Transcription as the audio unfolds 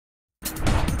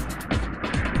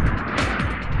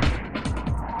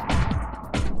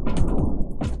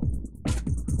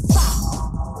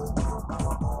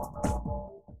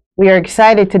We are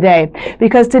excited today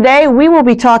because today we will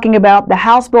be talking about the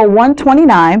House Bill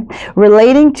 129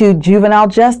 relating to juvenile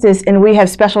justice, and we have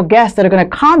special guests that are going to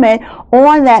comment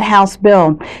on that House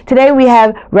bill. Today we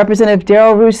have Representative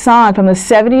Darryl Rouson from the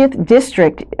 70th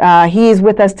District. He is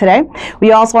with us today.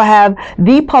 We also have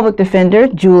the Public Defender,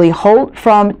 Julie Holt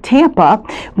from Tampa,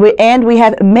 and we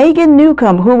have Megan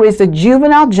Newcomb, who is the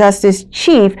Juvenile Justice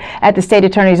Chief at the State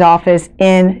Attorney's Office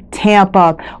in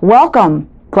Tampa. Welcome.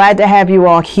 Glad to have you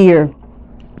all here.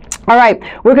 All right,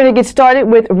 we're going to get started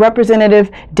with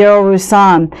Representative Darryl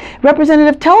Rouson.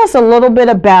 Representative, tell us a little bit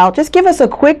about, just give us a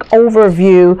quick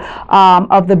overview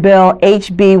of the bill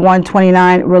HB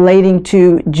 129 relating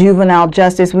to juvenile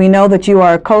justice. We know that you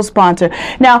are a co-sponsor.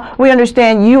 Now, we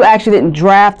understand you actually didn't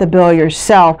draft the bill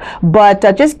yourself, but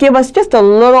just give us just a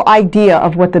little idea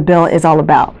of what the bill is all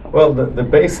about. Well, the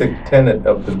basic tenet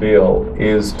of the bill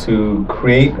is to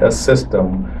create a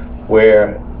system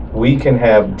where we can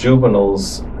have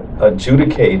juveniles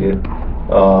adjudicated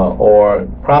or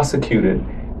prosecuted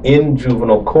in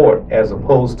juvenile court as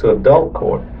opposed to adult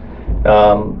court,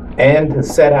 and to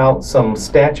set out some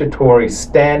statutory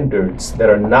standards that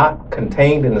are not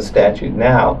contained in the statute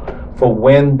now for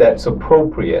when that's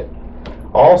appropriate.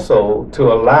 Also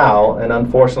to allow, and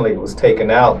unfortunately it was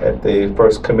taken out at the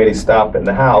first committee stop in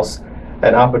the House,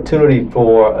 an opportunity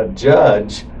for a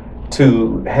judge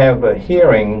to have a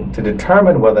hearing to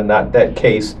determine whether or not that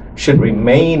case should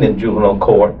remain in juvenile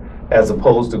court as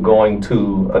opposed to going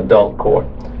to adult court.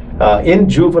 In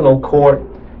juvenile court,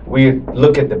 we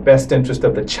look at the best interest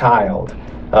of the child.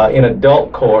 In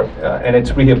adult court, and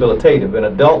it's rehabilitative. In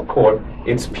adult court,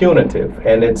 it's punitive,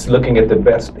 and it's looking at the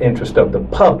best interest of the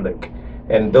public.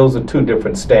 And those are two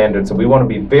different standards, and we want to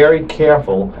be very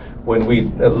careful when we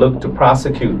look to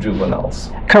prosecute juveniles.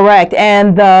 Correct.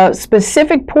 And the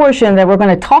specific portion that we're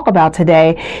going to talk about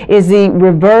today is the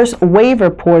reverse waiver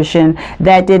portion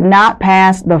that did not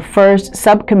pass the first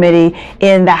subcommittee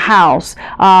in the House.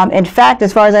 In fact,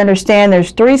 as far as I understand,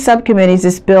 there's 3 subcommittees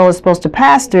this bill is supposed to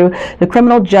pass through: the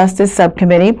Criminal Justice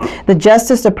Subcommittee, the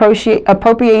Justice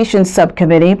Appropriations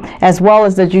Subcommittee, as well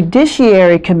as the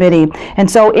Judiciary Committee. And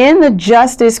so in the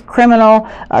Justice Criminal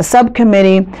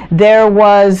Subcommittee, there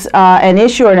was an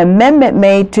issue or an amendment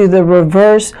made to the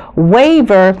reverse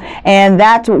waiver, and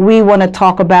that's what we want to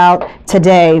talk about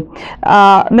today.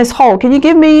 Ms. Holt, can you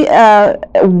give me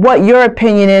what your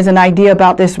opinion is, an idea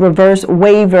about this reverse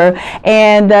waiver,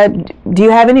 and do you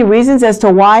have any reasons as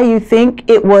to why you think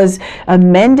it was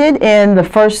amended in the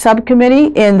first subcommittee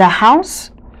in the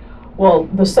House? Well,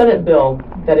 the Senate bill,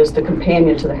 that is the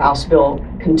companion to the House bill,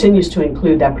 continues to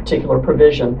include that particular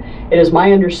provision. It is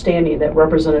my understanding that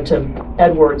Representative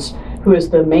Edwards, who is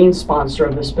the main sponsor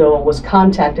of this bill, was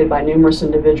contacted by numerous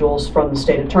individuals from the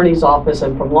State Attorney's Office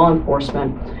and from law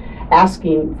enforcement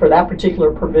asking for that particular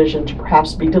provision to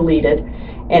perhaps be deleted.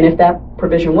 And if that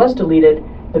provision was deleted,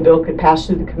 the bill could pass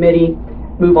through the committee,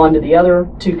 move on to the other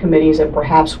 2 committees, and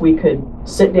perhaps we could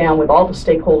sit down with all the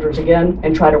stakeholders again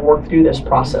and try to work through this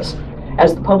process.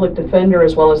 As the public defender,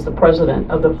 as well as the president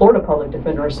of the Florida Public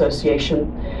Defender Association,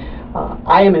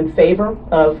 I am in favor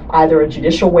of either a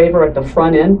judicial waiver at the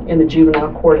front end in the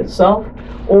juvenile court itself,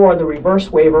 or the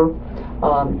reverse waiver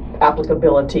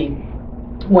applicability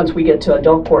once we get to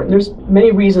adult court. And there's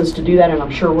many reasons to do that, and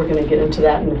I'm sure we're going to get into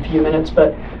that in a few minutes.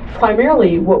 But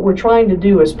primarily what we're trying to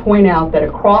do is point out that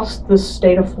across the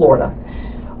state of Florida,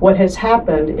 what has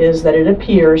happened is that it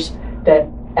appears that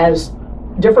as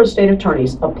different state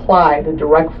attorneys apply the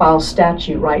direct file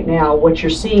statute right now, what you're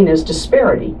seeing is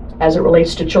disparity as it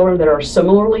relates to children that are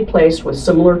similarly placed with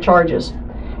similar charges.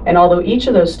 And although each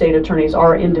of those state attorneys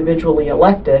are individually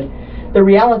elected, the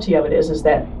reality of it is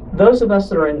that those of us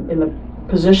that are in the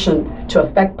position to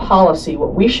affect policy,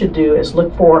 what we should do is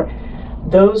look for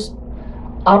those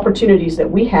opportunities that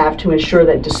we have to ensure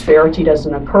that disparity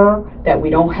doesn't occur, that we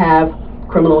don't have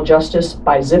criminal justice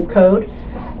by zip code,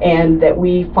 and that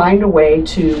we find a way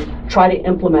to try to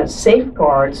implement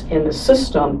safeguards in the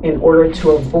system in order to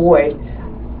avoid,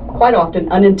 quite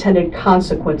often, unintended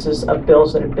consequences of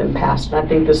bills that have been passed. And I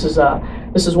think this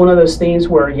is one of those things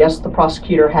where, yes, the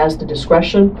prosecutor has the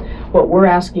discretion. What we're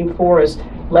asking for is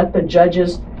let the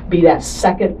judges be that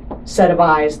second set of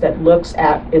eyes that looks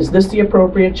at, is this the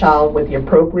appropriate child with the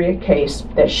appropriate case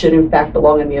that should in fact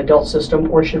belong in the adult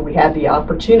system, or should we have the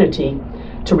opportunity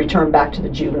to return back to the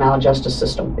juvenile justice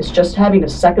system? It's just having a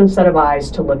second set of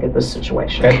eyes to look at this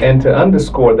situation. And to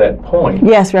underscore that point,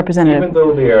 yes, Representative, even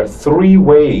though there are 3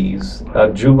 ways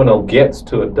a juvenile gets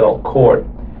to adult court,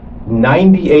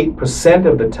 98%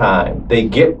 of the time they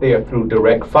get there through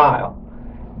direct file.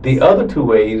 The other two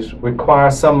ways require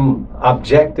some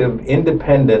objective,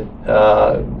 independent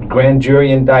grand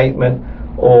jury indictment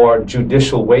or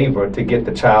judicial waiver to get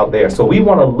the child there. So we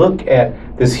want to look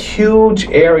at this huge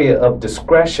area of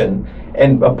discretion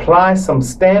and apply some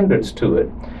standards to it.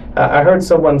 I heard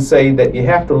someone say that you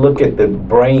have to look at the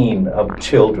brain of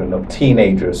children, of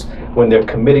teenagers, when they're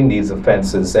committing these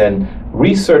offenses. And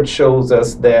research shows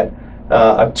us that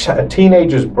a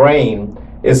teenager's brain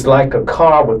is like a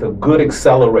car with a good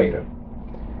accelerator,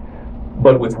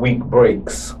 but with weak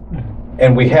brakes.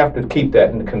 And we have to keep that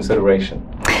into consideration.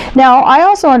 Now, I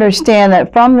also understand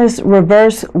that from this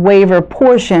reverse waiver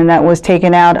portion that was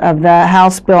taken out of the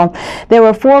House bill, there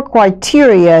were 4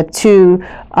 criteria to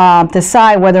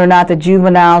decide whether or not the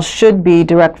juvenile should be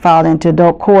direct filed into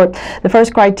adult court. The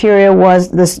first criteria was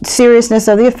the seriousness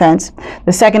of the offense.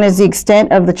 The second is the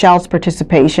extent of the child's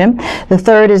participation. The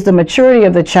third is the maturity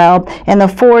of the child. And the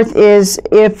fourth is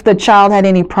if the child had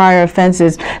any prior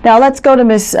offenses. Now, let's go to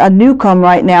Ms. Newcomb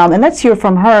right now, and let's hear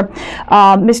from her.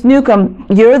 Ms. Newcomb,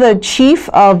 you're the chief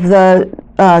of the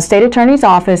State Attorney's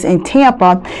Office in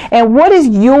Tampa, and what is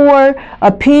your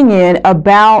opinion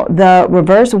about the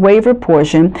reverse waiver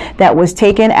portion that was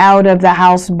taken out of the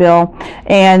House bill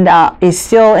and is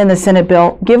still in the Senate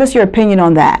bill? Give us your opinion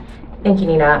on that. Thank you,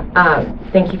 Nina.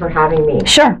 Thank you for having me.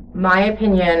 Sure. My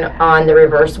opinion on the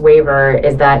reverse waiver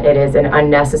is that it is an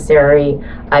unnecessary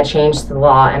change to the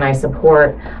law, and I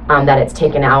support that it's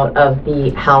taken out of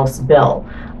the House bill.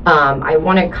 I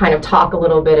want to kind of talk a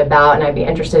little bit about, and I'd be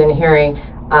interested in hearing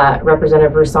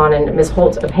Representative Rouson and Ms.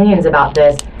 Holt's opinions about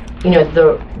this. You know,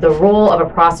 the role of a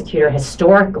prosecutor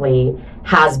historically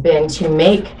has been to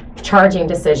make charging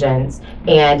decisions,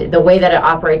 and the way that it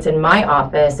operates in my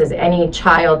office is any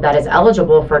child that is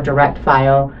eligible for direct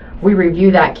file, we review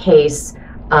that case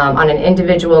on an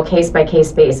individual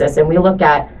case-by-case basis, and we look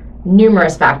at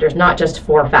numerous factors, not just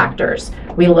 4 factors.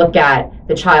 We look at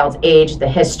the child's age, the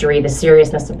history, the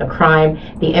seriousness of the crime,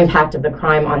 the impact of the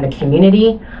crime on the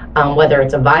community, whether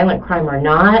it's a violent crime or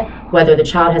not, whether the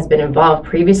child has been involved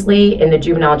previously in the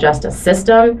juvenile justice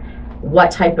system,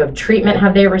 what type of treatment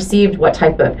have they received, what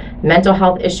type of mental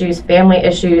health issues, family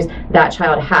issues that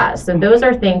child has. So those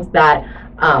are things that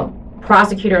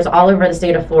prosecutors all over the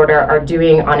state of Florida are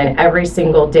doing on an every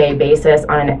single day basis,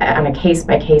 on a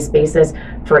case-by-case basis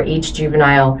for each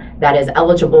juvenile that is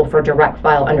eligible for direct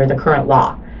file under the current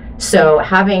law. So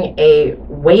having a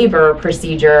waiver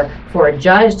procedure for a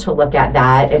judge to look at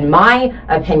that, in my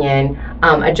opinion,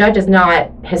 a judge is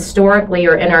not historically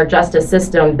or in our justice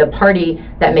system the party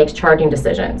that makes charging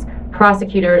decisions.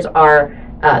 Prosecutors are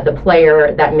the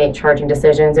player that make charging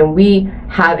decisions, and we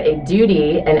have a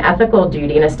duty, an ethical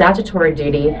duty, and a statutory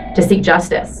duty to seek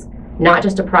justice, not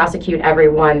just to prosecute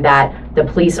everyone that the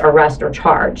police arrest or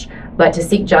charge, but to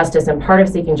seek justice. And part of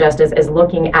seeking justice is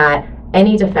looking at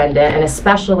any defendant, and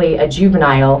especially a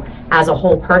juvenile, as a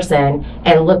whole person,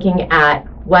 and looking at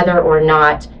whether or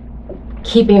not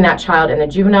keeping that child in the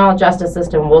juvenile justice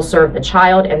system will serve the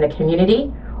child and the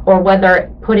community, or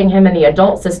whether putting him in the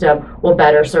adult system will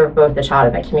better serve both the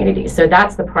child and the community. So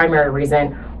that's the primary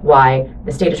reason why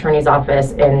the State Attorney's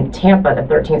Office in Tampa, the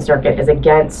 13th Circuit, is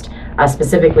against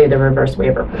specifically the reverse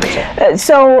waiver provision.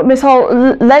 So, Ms.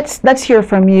 Holt, let's hear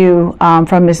from you,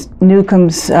 from Ms.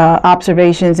 Newcomb's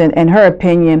observations and her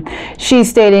opinion. She's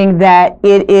stating that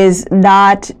it is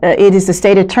not, it is the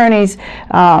State Attorney's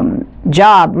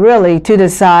job, really, to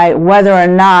decide whether or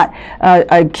not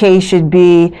a case should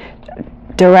be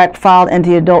direct filed into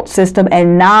the adult system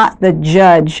and not the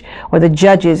judge or the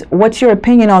judges. What's your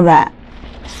opinion on that?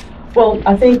 Well,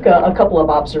 I think a couple of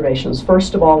observations.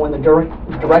 First of all, when the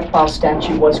direct file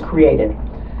statute was created,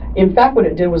 in fact, what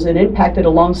it did was it impacted a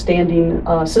long-standing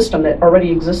system that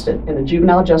already existed in the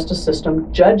juvenile justice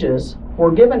system. Judges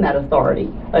were given that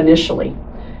authority initially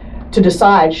to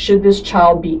decide should this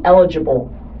child be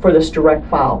eligible for this direct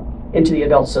file into the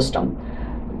adult system.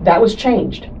 That was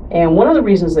changed. And one of the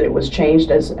reasons that it was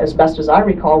changed, as best as I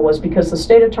recall, was because the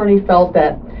state attorney felt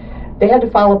that they had to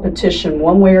file a petition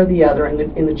one way or the other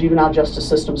in the juvenile justice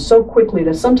system so quickly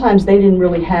that sometimes they didn't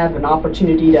really have an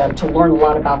opportunity to learn a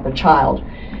lot about the child.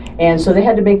 And so they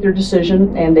had to make their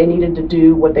decision, and they needed to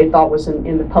do what they thought was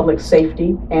in the public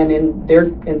safety and in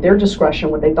their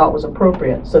discretion what they thought was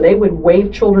appropriate. So they would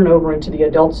waive children over into the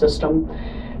adult system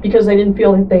because they didn't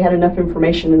feel that they had enough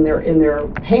information in their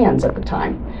hands at the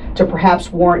time to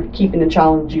perhaps warrant keeping the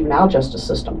child in the juvenile justice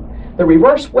system. The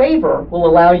reverse waiver will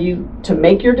allow you to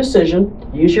make your decision,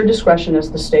 use your discretion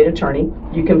as the state attorney.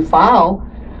 You can file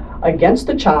against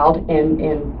the child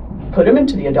and put them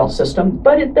into the adult system,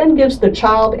 but it then gives the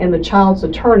child and the child's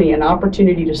attorney an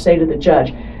opportunity to say to the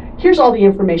judge, here's all the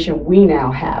information we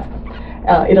now have.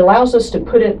 It allows us to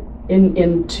put it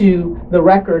into the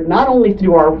record, not only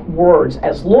through our words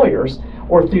as lawyers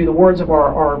or through the words of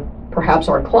perhaps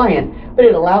our client, but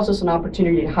it allows us an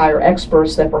opportunity to hire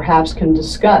experts that perhaps can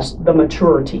discuss the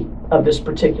maturity of this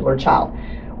particular child.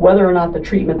 Whether or not the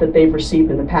treatment that they've received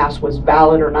in the past was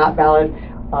valid or not valid,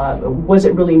 was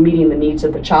it really meeting the needs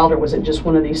of the child, or was it just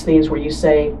one of these things where you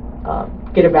say,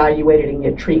 get evaluated and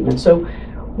get treatment? So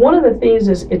one of the things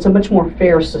is it's a much more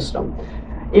fair system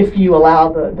if you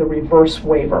allow the reverse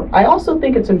waiver. I also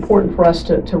think it's important for us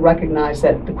to recognize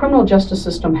that the criminal justice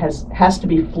system has to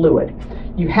be fluid.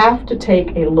 You have to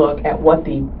take a look at what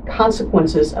the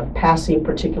consequences of passing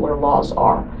particular laws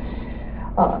are.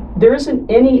 There isn't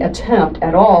any attempt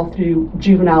at all through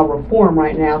juvenile reform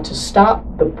right now to stop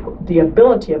the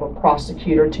ability of a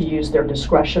prosecutor to use their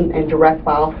discretion and direct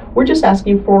file. We're just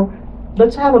asking for,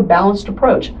 let's have a balanced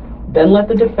approach. Then let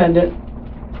the defendant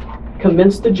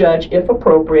convince the judge, if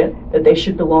appropriate, that they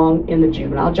should belong in the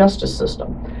juvenile justice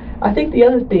system. I think the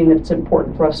other thing that's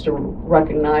important for us to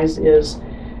recognize is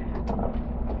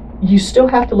you still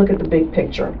have to look at the big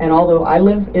picture. And although I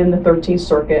live in the 13th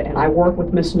Circuit and I work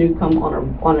with Ms. Newcomb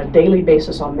on a daily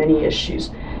basis on many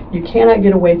issues, you cannot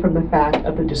get away from the fact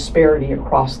of the disparity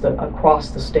across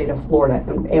the state of Florida.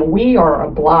 And we are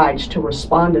obliged to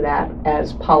respond to that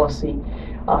as policy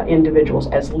individuals,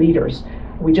 as leaders.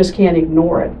 We just can't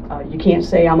ignore it. You can't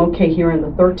say I'm okay here in the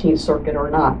 13th Circuit or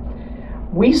not.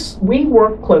 We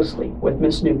work closely with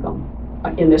Ms. Newcomb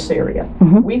in this area.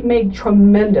 Mm-hmm. We've made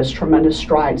tremendous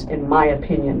strides, in my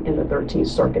opinion, in the 13th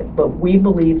Circuit, but we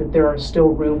believe that there is still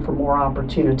room for more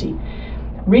opportunity.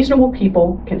 Reasonable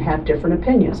people can have different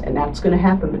opinions, and that's going to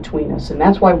happen between us, and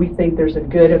that's why we think there's a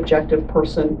good objective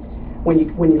person when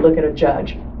you look at a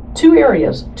judge. Two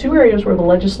areas where the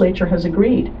legislature has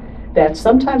agreed that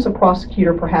sometimes a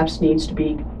prosecutor perhaps their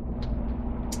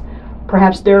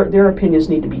opinions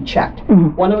need to be checked.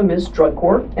 Mm-hmm. One of them is drug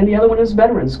court, and the other one is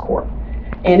veterans court.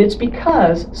 And it's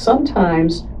because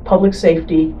sometimes public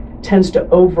safety tends to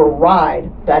override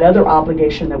that other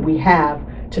obligation that we have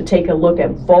to take a look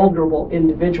at vulnerable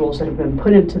individuals that have been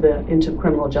put into the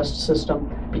criminal justice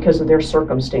system because of their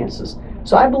circumstances.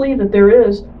 So I believe that there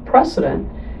is precedent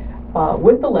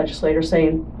with the legislator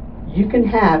saying you can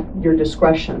have your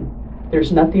discretion.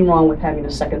 There's nothing wrong with having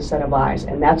a second set of eyes,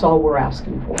 and that's all we're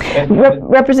asking for. I'm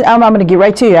going to get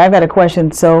right to you. I've got a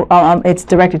question, so it's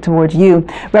directed towards you.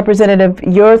 Representative,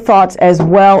 your thoughts as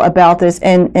well about this,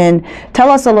 and tell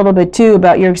us a little bit, too,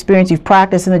 about your experience. You've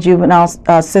practiced in the juvenile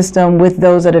system with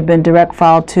those that have been direct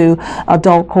filed to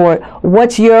adult court.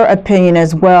 What's your opinion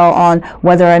as well on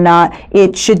whether or not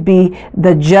it should be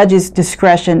the judge's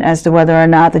discretion as to whether or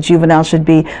not the juvenile should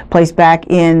be placed back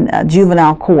in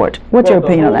juvenile court? What's your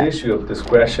opinion on that? The issue of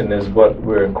discretion is what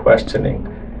we're questioning.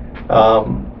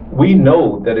 We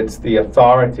know that it's the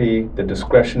authority, the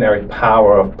discretionary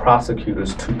power of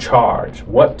prosecutors to charge,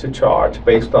 what to charge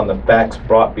based on the facts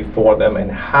brought before them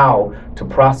and how to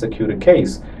prosecute a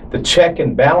case. The check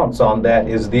and balance on that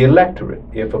is the electorate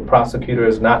if a prosecutor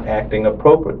is not acting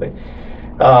appropriately.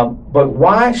 But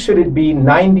why should it be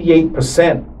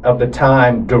 98% of the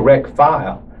time direct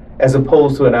file, as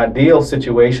opposed to an ideal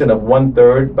situation of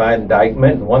 1/3 by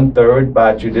indictment, 1/3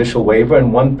 by judicial waiver,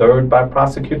 and 1/3 by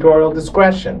prosecutorial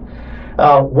discretion?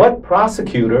 What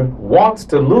prosecutor wants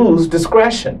to lose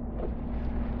discretion?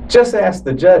 Just ask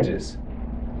the judges.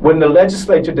 When the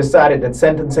legislature decided that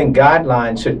sentencing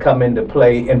guidelines should come into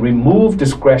play and remove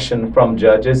discretion from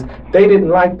judges, they didn't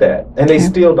like that, and they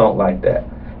still don't like that.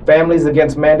 Families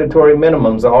Against Mandatory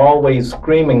Minimums are always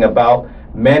screaming about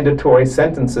mandatory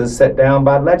sentences set down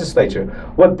by legislature.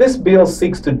 What this bill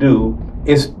seeks to do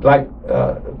is, like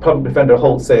Public Defender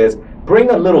Holt says, bring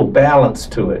a little balance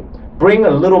to it, bring a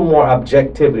little more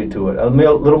objectivity to it, a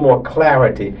little more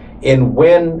clarity in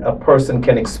when a person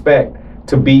can expect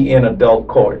to be in adult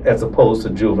court as opposed to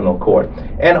juvenile court,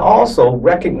 and also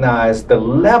recognize the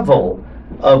level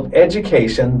of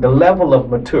education, the level of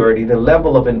maturity, the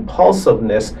level of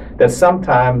impulsiveness that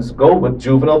sometimes go with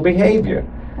juvenile behavior.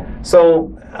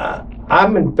 So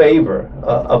I'm in favor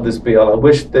of this bill. I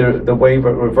wish the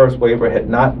reverse waiver had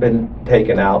not been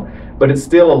taken out, but it's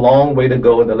still a long way to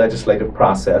go in the legislative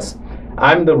process.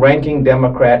 I'm the ranking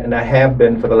Democrat, and I have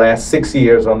been for the last 6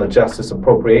 years on the Justice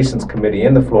Appropriations Committee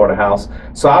in the Florida House,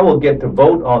 so I will get to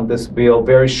vote on this bill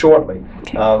very shortly,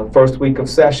 first week of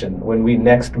session when we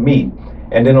next meet.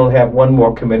 And then we'll have one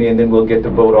more committee, and then we'll get to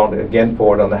vote on it again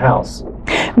for it on the House.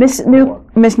 Ms.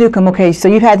 Ms. Newcomb, okay, so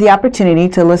you've had the opportunity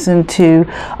to listen to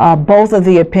both of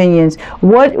the opinions.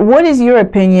 What is your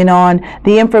opinion on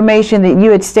the information that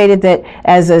you had stated that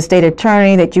as a state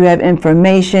attorney that you have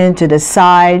information to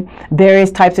decide various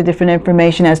types of different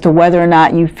information as to whether or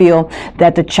not you feel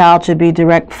that the child should be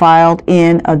direct filed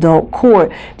in adult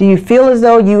court? Do you feel as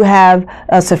though you have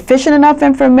sufficient enough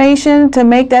information to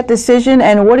make that decision?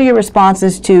 And what are your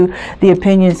responses to the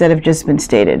opinions that have just been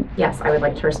stated? Yes, I would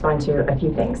like to respond to a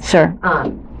few things. Sure.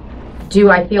 Do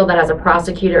I feel that as a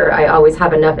prosecutor, I always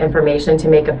have enough information to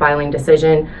make a filing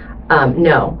decision?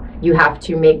 No. You have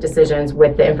to make decisions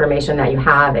with the information that you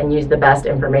have and use the best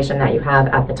information that you have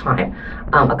at the time.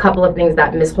 A couple of things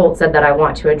that Ms. Holt said that I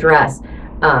want to address.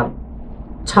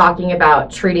 Talking about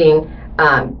treating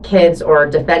kids or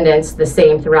defendants the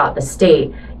same throughout the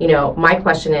state. You know, my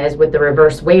question is, with the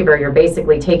reverse waiver, you're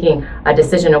basically taking a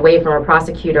decision away from a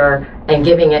prosecutor and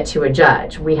giving it to a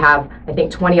judge. We have, I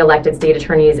think, 20 elected state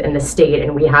attorneys in the state,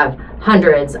 and we have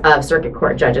hundreds of circuit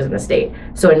court judges in the state.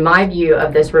 So in my view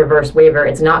of this reverse waiver,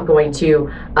 it's not going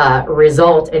to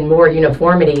result in more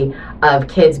uniformity of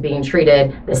kids being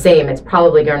treated the same. It's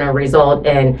probably going to result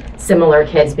in similar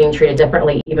kids being treated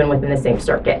differently, even within the same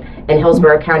circuit. In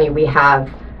Hillsborough County, we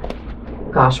have,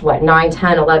 gosh, what, 9,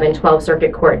 10, 11, 12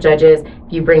 circuit court judges.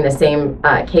 If you bring the same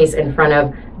case in front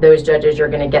of those judges, you're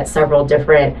going to get several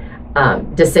different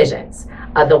decisions.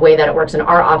 The way that it works in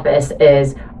our office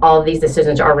is all of these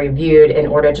decisions are reviewed in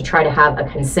order to try to have a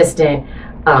consistent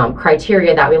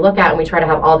criteria that we look at, and we try to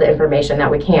have all the information that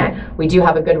we can. We do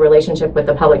have a good relationship with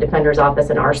the public defender's office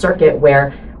in our circuit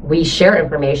where we share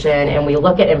information and we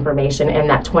look at information in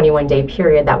that 21-day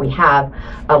period that we have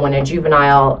when a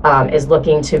juvenile is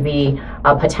looking to be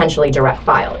potentially direct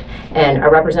filed. And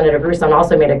Representative Rouson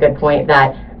also made a good point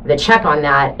that the check on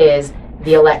that is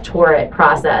the electorate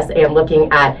process and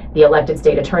looking at the elected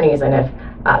state attorneys. And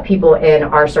if people in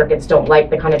our circuits don't like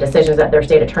the kind of decisions that their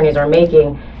state attorneys are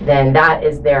making, then that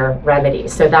is their remedy.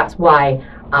 So that's why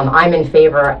I'm in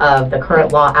favor of the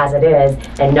current law as it is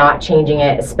and not changing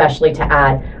it, especially to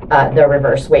add the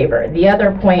reverse waiver. The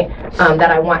other point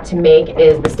that I want to make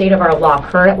is the state of our law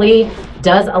currently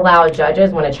does allow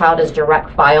judges, when a child is direct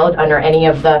filed under any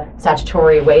of the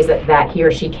statutory ways that he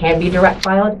or she can be direct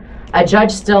filed, a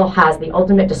judge still has the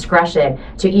ultimate discretion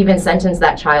to even sentence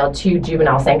that child to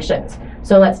juvenile sanctions.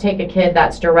 So let's take a kid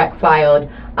that's direct filed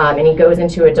and he goes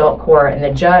into adult court, and the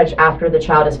judge, after the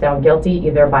child is found guilty,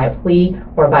 either by a plea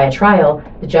or by a trial,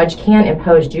 the judge can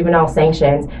impose juvenile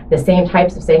sanctions, the same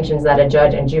types of sanctions that a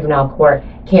judge in juvenile court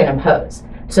can impose.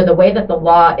 So the way that the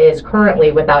law is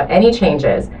currently, without any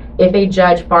changes, if a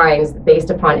judge finds,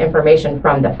 based upon information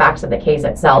from the facts of the case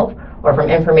itself, or from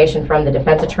information from the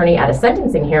defense attorney at a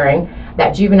sentencing hearing,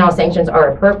 that juvenile sanctions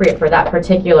are appropriate for that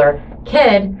particular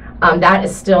kid, that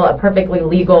is still a perfectly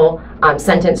legal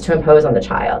sentence to impose on the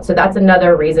child. So that's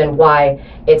another reason why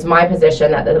it's my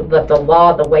position that the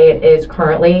law, the way it is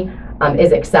currently,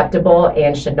 is acceptable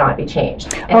and should not be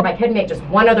changed. And if I could make just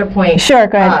one other point. Sure,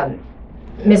 go ahead.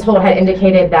 Ms. Holt had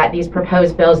indicated that these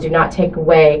proposed bills do not take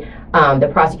away the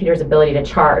prosecutor's ability to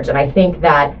charge. And I think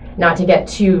that, not to get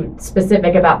too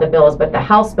specific about the bills, but the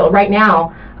House bill, right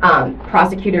now,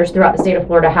 prosecutors throughout the state of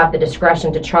Florida have the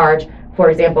discretion to charge, for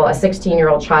example, a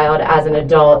 16-year-old child as an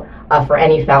adult for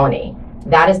any felony.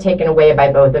 That is taken away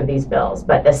by both of these bills.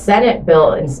 But the Senate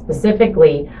bill and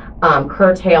specifically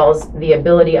curtails the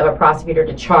ability of a prosecutor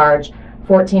to charge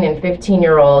 14 and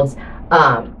 15-year-olds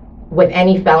with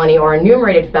any felony or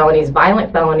enumerated felonies,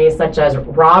 violent felonies such as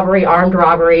robbery, armed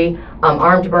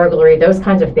burglary, those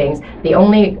kinds of things. The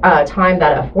only time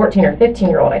that a 14 or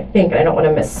 15-year-old, I think, and I don't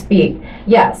want to misspeak,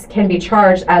 yes, can be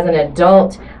charged as an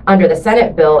adult under the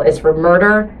Senate bill is for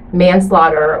murder,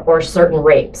 manslaughter, or certain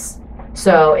rapes.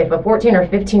 So if a 14 or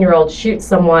 15-year-old shoots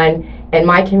someone in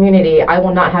my community, I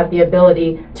will not have the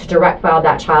ability to direct file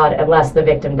that child unless the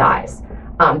victim dies.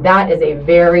 That is a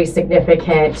very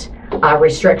significant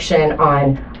restriction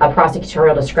on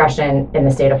prosecutorial discretion in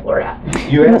the state of Florida.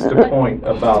 You asked a point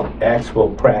about actual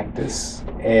practice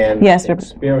and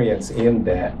experience in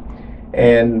that.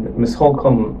 And Ms.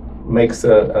 Holcomb makes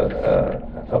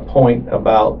a point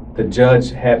about the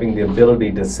judge having the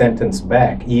ability to sentence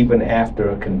back even after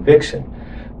a conviction.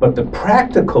 But the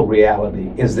practical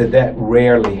reality is that that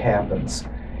rarely happens.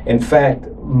 In fact,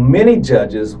 many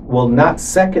judges will not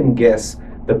second guess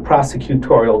the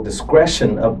prosecutorial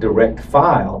discretion of direct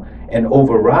file and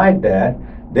override that.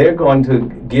 They're going to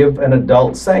give an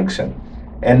adult sanction.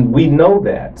 And we know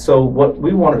that. So what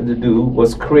we wanted to do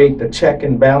was create the check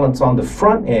and balance on the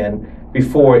front end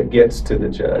before it gets to the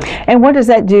judge. And what does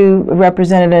that do,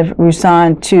 Representative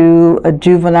Rouson, to a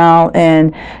juvenile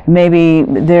and maybe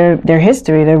their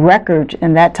history, their record,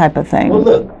 and that type of thing? Well,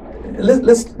 look,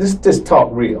 let's just talk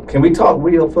real. Can we talk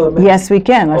real for a minute? Yes, we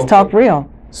can. Let's talk real.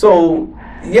 So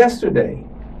yesterday,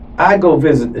 I go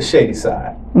visit the Shady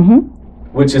Side,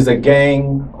 which is a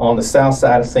gang on the south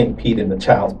side of St. Pete in the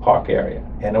Childs Park area.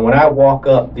 And when I walk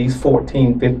up, these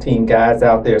 14, 15 guys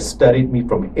out there studied me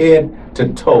from head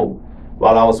to toe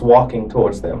while I was walking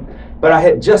towards them. But I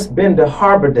had just been to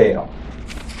Harbordale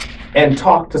and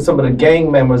talked to some of the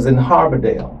gang members in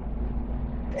Harbordale.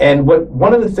 And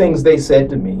one of the things they said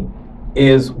to me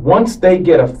is once they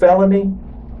get a felony,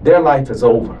 their life is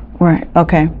over. Right,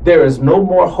 okay. There is no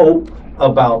more hope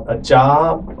about a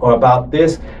job or about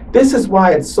this. This is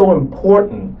why it's so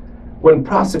important when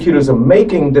prosecutors are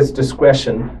making this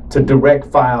discretion to direct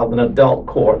file an adult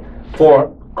court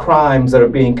for crimes that are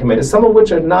being committed, some of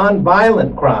which are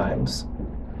non-violent crimes.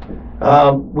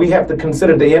 We have to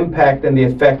consider the impact and the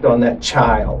effect on that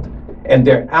child and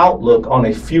their outlook on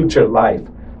a future life.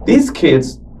 These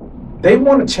kids, they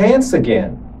want a chance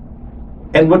again.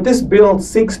 And what this bill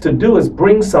seeks to do is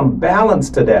bring some balance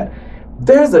to that.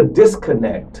 There's a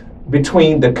disconnect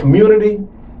between the community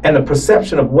and the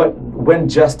perception of when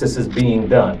justice is being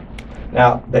done.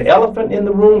 Now, the elephant in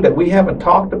the room that we haven't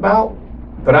talked about,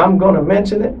 but I'm going to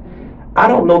mention it, I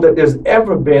don't know that there's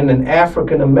ever been an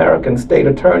African-American state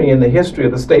attorney in the history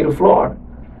of the state of Florida.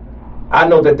 I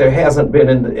know that there hasn't been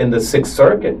in the Sixth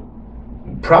Circuit,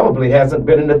 probably hasn't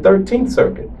been in the 13th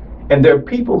Circuit. And there are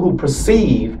people who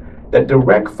perceive that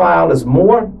direct file is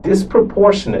more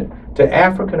disproportionate to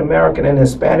African-American and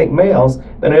Hispanic males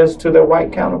than it is to their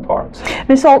white counterparts.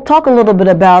 Ms. Holt, talk a little bit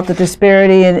about the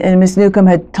disparity, and Ms. Newcomb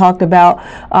had talked about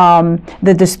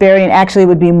the disparity, and actually it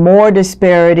would be more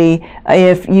disparity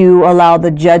if you allow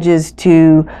the judges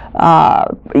to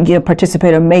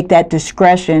participate or make that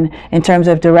discretion in terms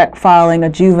of direct filing a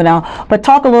juvenile. But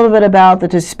talk a little bit about the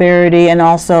disparity and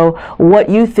also what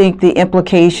you think the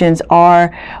implications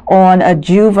are on a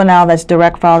juvenile that's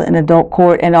direct filed in adult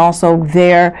court and also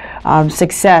their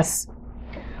success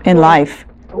in life.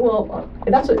 Well,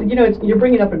 you're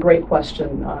bringing up a great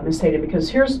question, Ms. Hayden, because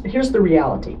here's the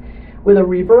reality. With a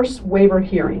reverse waiver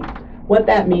hearing, what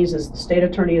that means is the state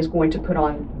attorney is going to put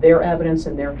on their evidence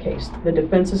in their case. The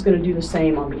defense is going to do the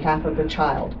same on behalf of the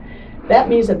child. That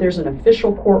means that there's an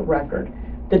official court record.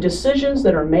 The decisions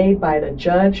that are made by the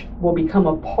judge will become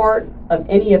a part of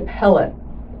any appellate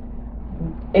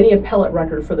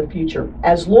record for the future.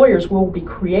 As lawyers, we'll be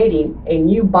creating a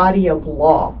new body of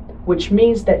law, which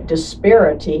means that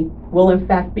disparity will in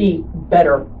fact be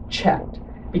better checked.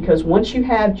 Because once you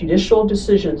have judicial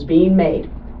decisions being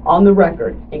made on the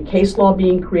record and case law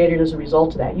being created as a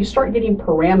result of that, you start getting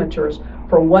parameters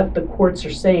for what the courts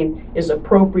are saying is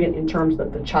appropriate in terms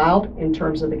of the child, in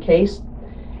terms of the case,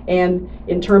 and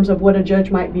in terms of what a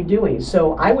judge might be doing.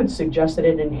 So I would suggest that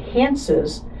it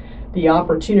enhances the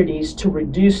opportunities to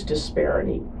reduce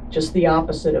disparity, just the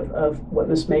opposite of what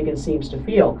Ms. Megan seems to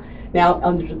feel. Now,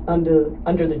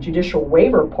 under the judicial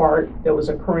waiver part that was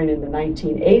occurring in the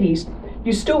 1980s,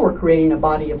 you still were creating a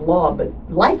body of law, but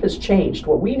life has changed.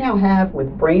 What we now have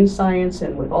with brain science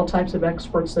and with all types of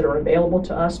experts that are available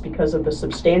to us because of the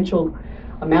substantial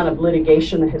amount of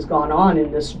litigation that has gone on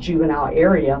in this juvenile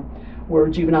area where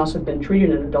juveniles have been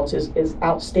treated as adults is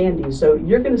outstanding. So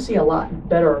you're going to see a lot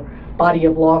better body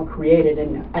of law created,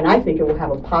 and I think it will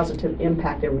have a positive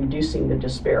impact in reducing the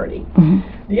disparity.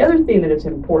 The other thing that is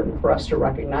important for us to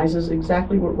recognize is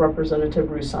exactly what Representative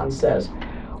Rouson says.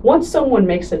 Once someone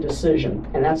makes a decision,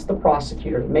 and that's the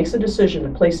prosecutor, makes a decision to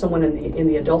place someone in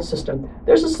the adult system,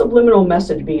 there's a subliminal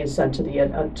message being sent to the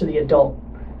adult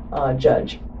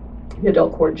judge, the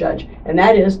adult court judge, and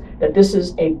that is that this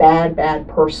is a bad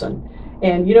person.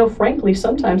 And frankly,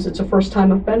 sometimes it's a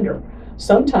first-time offender.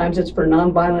 Sometimes it's for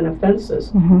nonviolent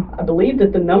offenses. I believe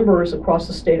that the numbers across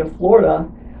the state of Florida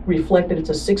reflect that it's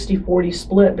a 60-40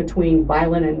 split between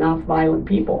violent and non-violent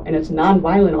people, and it's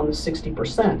non-violent on the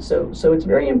 60%. So it's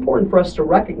very important for us to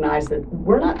recognize that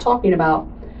we're not talking about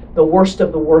the worst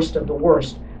of the worst of the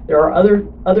worst. There are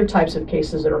other types of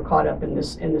cases that are caught up in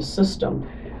this system.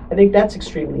 I think that's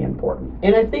extremely important,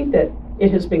 and I think that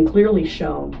it has been clearly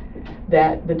shown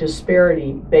that the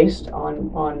disparity based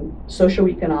on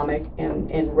socioeconomic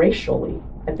and racially,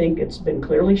 I think it's been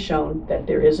clearly shown that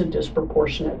there is a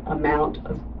disproportionate amount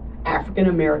of African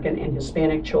American and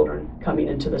Hispanic children coming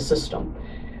into the system.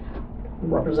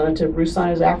 Representative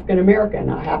Rouson is African American.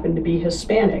 I happen to be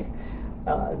Hispanic.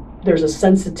 There's a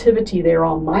sensitivity there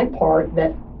on my part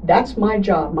that's my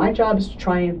job. My job is to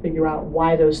try and figure out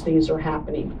why those things are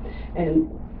happening. And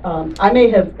I may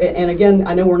have, and again,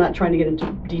 I know we're not trying to get into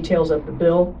details of the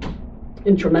bill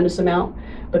in tremendous amount,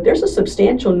 but there's a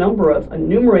substantial number of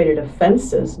enumerated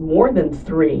offenses, more than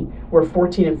 3, where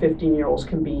 14 and 15-year-olds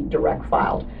can be direct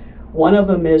filed. One of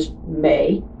them is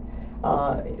may.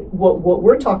 What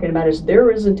we're talking about is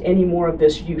there isn't any more of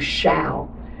this you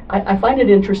shall. I find it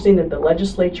interesting that the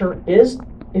legislature is,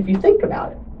 if you think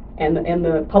about it, and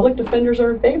the public defenders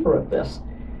are in favor of this,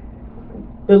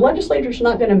 the legislature's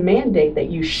not going to mandate that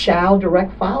you shall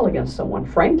direct file against someone.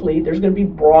 Frankly, there's going to be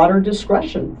broader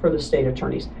discretion for the state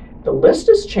attorneys. The list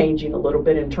is changing a little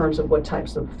bit in terms of what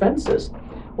types of offenses.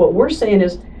 What we're saying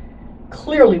is,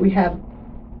 clearly we have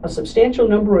a substantial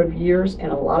number of years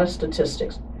and a lot of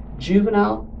statistics.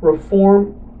 Juvenile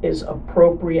reform is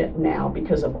appropriate now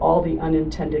because of all the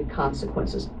unintended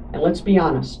consequences. And let's be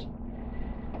honest,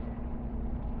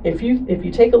 if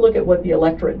you take a look at what the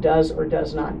electorate does or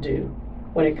does not do,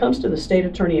 when it comes to the state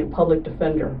attorney and public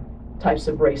defender types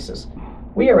of races,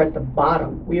 we are at the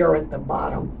bottom. We are at the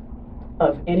bottom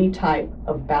of any type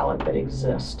of ballot that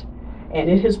exists. And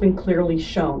it has been clearly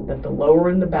shown that the lower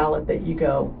in the ballot that you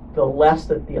go, the less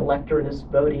that the electorate is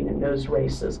voting in those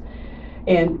races.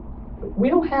 And we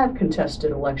don't have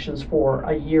contested elections for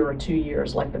a year or 2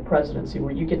 years like the presidency,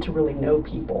 where you get to really know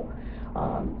people.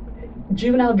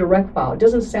 Juvenile direct file, it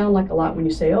doesn't sound like a lot when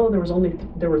you say, oh,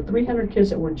 there were 300 kids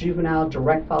that were juvenile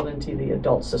direct filed into the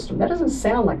adult system. That doesn't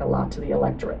sound like a lot to the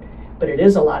electorate, but it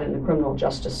is a lot in the criminal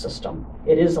justice system.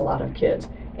 It is a lot of kids,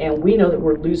 and we know that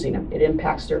we're losing them. It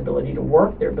impacts their ability to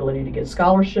work, their ability to get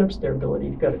scholarships, their ability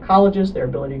to go to colleges, their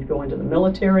ability to go into the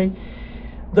military.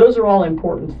 Those are all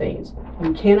important things.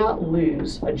 We cannot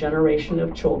lose a generation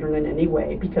of children in any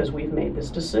way because we've made this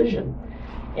decision.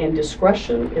 And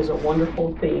discretion is a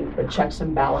wonderful thing, but checks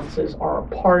and balances are a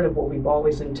part of what we've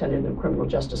always intended in the criminal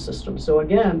justice system. So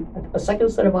again, a second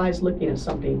set of eyes looking at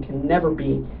something can never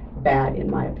be bad,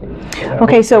 in my opinion.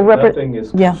 Okay, so nothing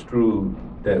is construed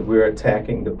that we're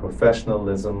attacking the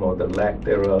professionalism or the lack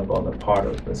thereof on the part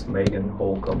of Ms. Megan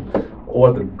Newcomb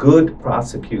or the good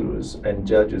prosecutors and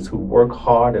judges who work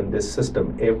hard in this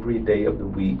system every day of the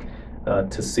week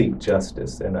to seek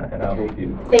justice, and I hope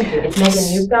you. Thank you. It's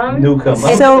Megan Newcomb. Newcomb.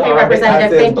 It's okay,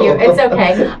 Representative. Thank you. It's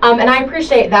okay. And I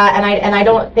appreciate that. And I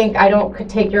don't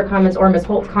take your comments or Ms.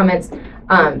 Holt's comments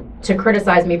to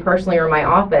criticize me personally or my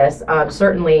office.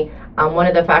 Certainly, one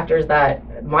of the factors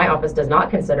that my office does not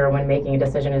consider when making a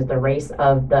decision is the race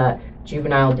of the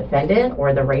juvenile defendant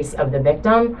or the race of the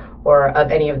victim or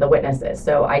of any of the witnesses.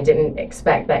 So I didn't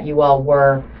expect that you all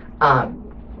were.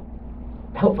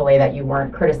 Hopefully that you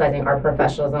weren't criticizing our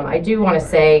professionalism. I do want to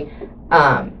say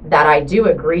that I do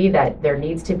agree that there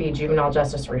needs to be juvenile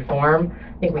justice reform.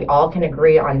 I think we all can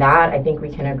agree on that. I think we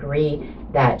can agree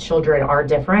that children are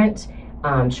different.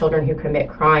 Children who commit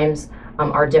crimes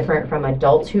are different from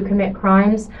adults who commit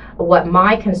crimes. What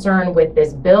my concern with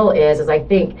this bill is I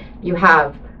think you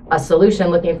have a solution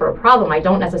looking for a problem. I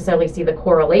don't necessarily see the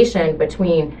correlation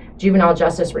between juvenile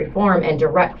justice reform and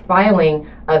direct filing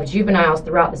of juveniles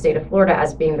throughout the state of Florida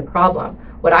as being the problem.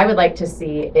 What I would like to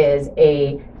see is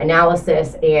a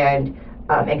analysis and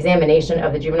examination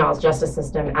of the juvenile justice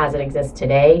system as it exists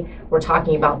today. We're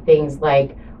talking about things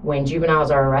like when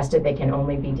juveniles are arrested, they can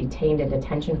only be detained in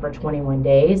detention for 21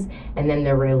 days, and then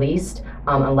they're released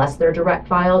unless they're direct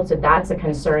filed. So that's a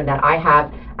concern that I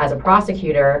have as a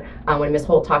prosecutor when Ms.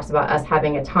 Holt talks about us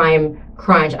having a time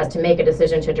crunch as to make a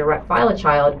decision to direct file a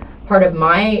child. Part of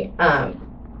my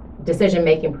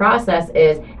decision-making process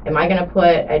is, am I going to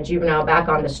put a juvenile back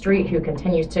on the street who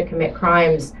continues to commit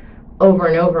crimes over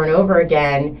and over and over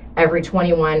again every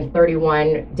 21,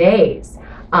 31 days?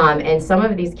 And some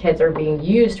of these kids are being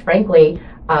used, frankly,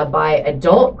 by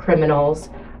adult criminals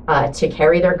to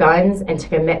carry their guns and to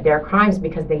commit their crimes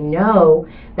because they know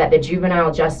that the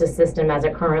juvenile justice system as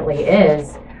it currently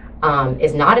is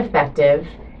not effective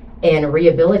in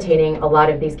rehabilitating a lot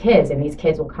of these kids. And these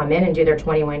kids will come in and do their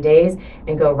 21 days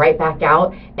and go right back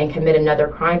out and commit another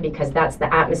crime because that's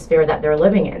the atmosphere that they're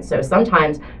living in. So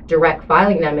sometimes direct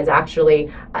filing them is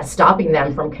actually stopping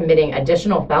them from committing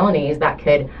additional felonies that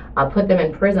could put them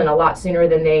in prison a lot sooner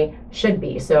than they should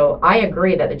be. So I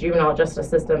agree that the juvenile justice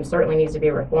system certainly needs to be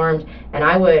reformed, and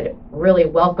I would really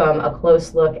welcome a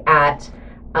close look at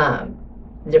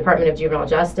the Department of Juvenile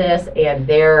Justice and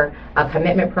their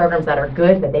commitment programs that are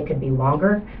good, but they could be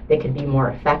longer, they could be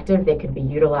more effective, they could be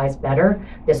utilized better.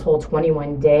 This whole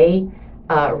 21-day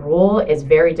rule is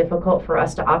very difficult for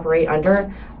us to operate under.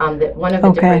 One of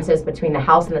the differences between the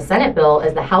House and the Senate bill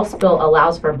is the House bill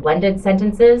allows for blended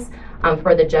sentences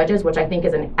for the judges, which I think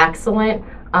is an excellent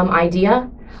idea.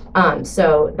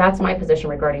 So that's my position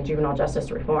regarding juvenile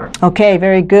justice reform. Okay,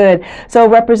 very good. So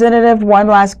Representative, one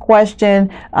last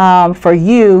question for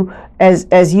you.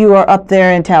 As you are up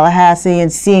there in Tallahassee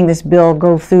and seeing this bill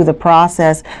go through the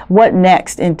process, what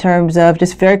next in terms of,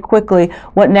 just very quickly,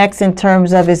 what next in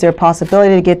terms of, is there a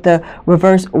possibility to get the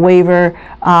reverse waiver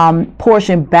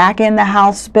portion back in the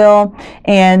House bill?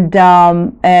 And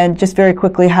just very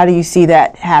quickly, how do you see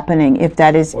that happening if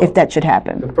that should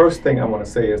happen? The first thing I want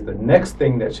to say is the next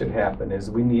thing that should happen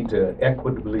is we need to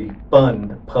equitably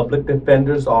fund public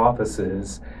defenders'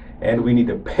 offices, and we need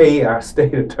to pay our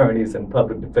state attorneys and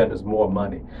public defenders more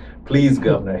money. Please,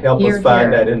 Governor, help us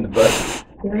find that in the budget.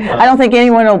 I don't think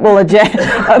anyone will object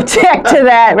to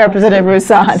that, Representative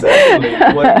Rouson.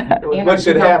 What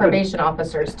should happen? Probation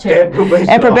officers too.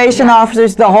 And probation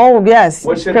officers, the whole, yes,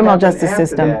 what should criminal happen justice after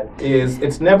system. That is,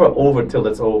 it's never over till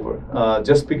it's over.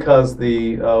 Just because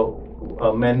the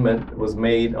amendment was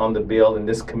made on the bill in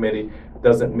this committee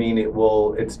doesn't mean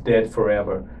it's dead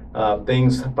forever.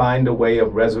 Things find a way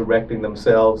of resurrecting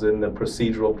themselves in the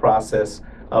procedural process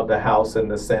of the House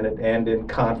and the Senate and in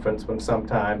conference, when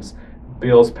sometimes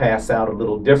bills pass out a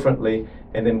little differently,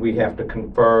 and then we have to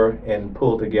confer and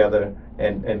pull together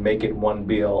and make it one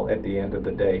bill at the end of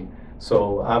the day.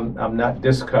 So I'm not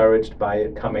discouraged by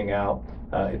it coming out.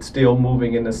 It's still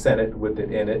moving in the Senate with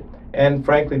it in it. And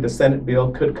frankly, the Senate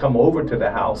bill could come over to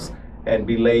the House and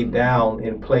be laid down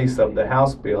in place of the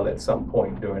House bill at some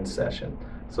point during session.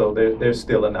 So there's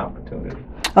still an opportunity.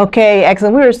 Okay,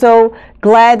 excellent. We are so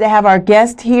glad to have our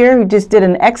guest here who just did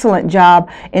an excellent job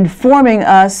informing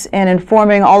us and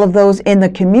informing all of those in the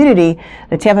community,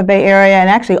 the Tampa Bay area, and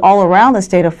actually all around the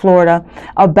state of Florida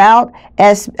about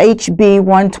HB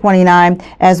 129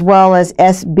 as well as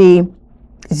SB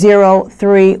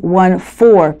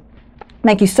 0314.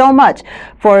 Thank you so much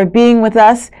for being with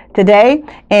us today,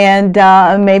 and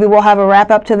maybe we'll have a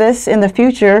wrap up to this in the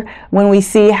future when we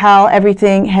see how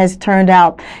everything has turned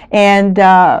out. And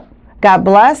God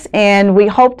bless, and we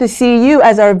hope to see you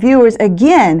as our viewers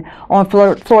again on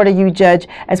Florida You Judge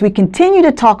as we continue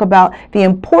to talk about the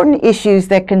important issues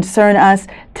that concern us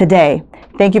today.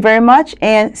 Thank you very much,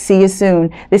 and see you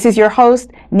soon. This is your host,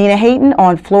 Nina Hayton,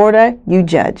 on Florida You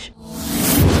Judge.